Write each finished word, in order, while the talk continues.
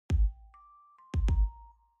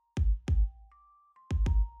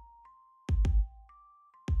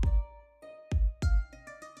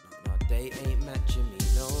They ain't matching me,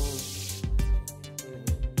 no.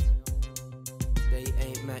 They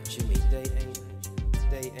ain't matching me, they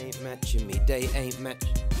ain't matching me, they ain't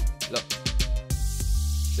matching. Look,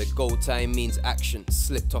 the goal time means action.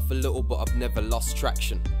 Slipped off a little but I've never lost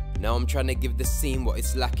traction. Now I'm trying to give the scene what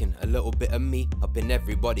it's lacking. A little bit of me up in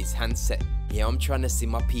everybody's handset. Yeah, I'm trying to see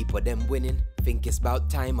my people, them winning. Think it's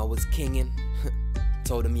about time I was kinging.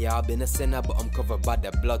 Told him, yeah, I've been a sinner, but I'm covered by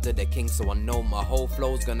the blood of the king. So I know my whole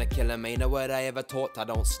flow's gonna kill him. Ain't a word I ever taught, I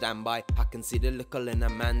don't stand by. I can see the look all in a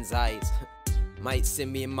man's eyes. Might see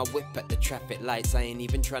me in my whip at the traffic lights. I ain't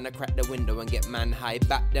even trying to crack the window and get man high.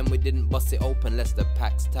 Back then we didn't bust it open lest the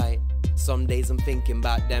pack's tight. Some days I'm thinking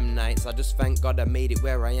about them nights. I just thank God I made it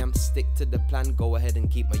where I am. Stick to the plan, go ahead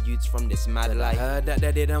and keep my youths from this mad life. I heard that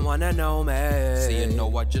they didn't wanna know me. So you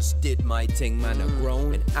know I just did my thing, man, I've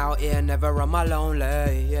grown. Been out here never on my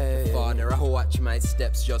lonely, yeah. Father, I watch my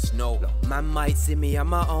steps, just know man might see me on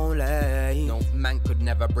my own lane. No man could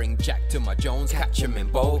never bring Jack to my Jones. Catch him in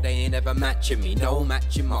bold, they ain't ever matching me, no.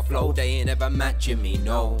 Matching my flow, they ain't ever matching me,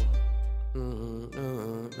 no.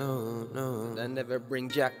 No. They never bring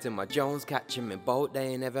Jack to my Jones. Catch him in boat, they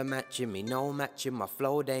ain't ever matching me, no. Matching my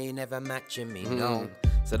flow, they ain't ever matching me, no.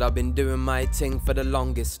 Said I've been doing my thing for the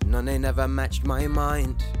longest. None ain't ever matched my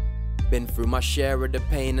mind. Been through my share of the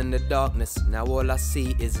pain and the darkness. Now all I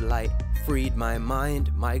see is light. Freed my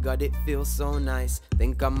mind, my God it feels so nice.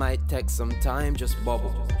 Think I might take some time, just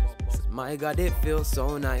bubble. Said, my God it feels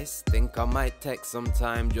so nice. Think I might take some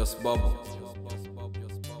time, just bubble.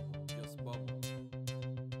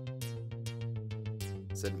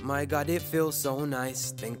 Said, my God, it feels so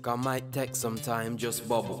nice. Think I might take some time, just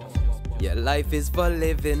bubble. Yeah, life is for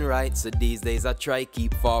living right. So these days I try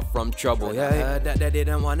keep far from trouble. Yeah, I heard that they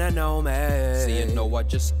didn't wanna know me. So you know I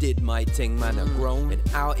just did my thing, man, I've grown. Been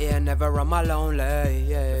out here never on my lonely,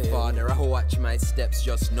 yeah. Father, I watch my steps,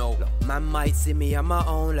 just know man might see me on my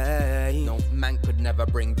own lane. No man could never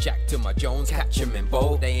bring Jack to my Jones. Catch him in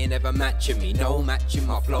bold, they ain't ever matching me, no. Matching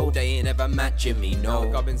my flow, they ain't ever matching me, no.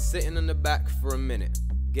 Look, I've been sitting in the back for a minute.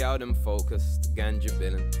 Get out and focused, ganja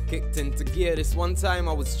billin'. Kicked into gear this one time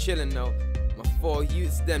I was chillin' though. My 4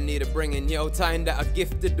 youths them need a bringing, yo. Time that I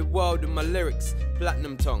gifted the world with my lyrics.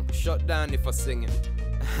 Platinum tongue, shut down if I sing it.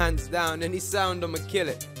 Hands down, any sound I'ma kill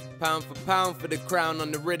it. Pound for the crown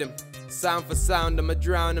on the rhythm. Sound for sound, I'ma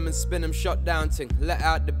drown them and spin them, shut down ting. Let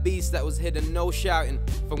out the beast that was hidden, no shouting.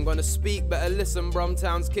 If I'm gonna speak, better listen,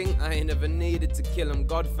 Brumtown's king. I ain't never needed to kill him,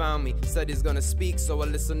 God found me. Said he's gonna speak, so I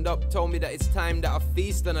listened up. Told me that it's time that I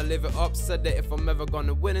feast and I live it up. Said that if I'm ever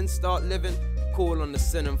gonna win and start living, cool on the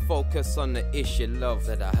sin and focus on the issue, love.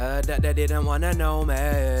 Said I heard that they didn't wanna know me.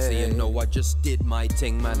 So you know I just did my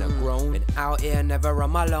thing, man, I've grown. Been out here never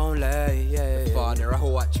on my lonely, yeah. Father, I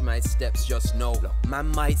watch my steps, just know man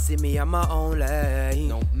might see me on my own lane.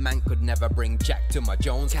 No man could never bring Jack to my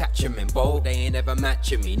Jones. Catch him in bold, they ain't ever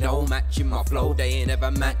matching me, no. Matching my flow, they ain't ever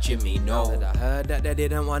matching me, no. Said I heard that they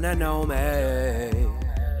didn't wanna know me.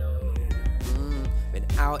 Been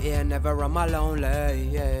out here never on my lonely,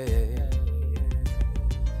 yeah.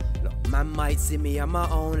 Man might see me on my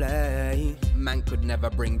own lane. Man could never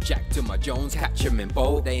bring Jack to my Jones. Catch him in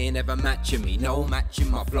bold, they ain't ever matching me, no.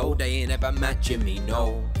 Matching my flow, they ain't ever matching me,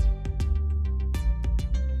 no.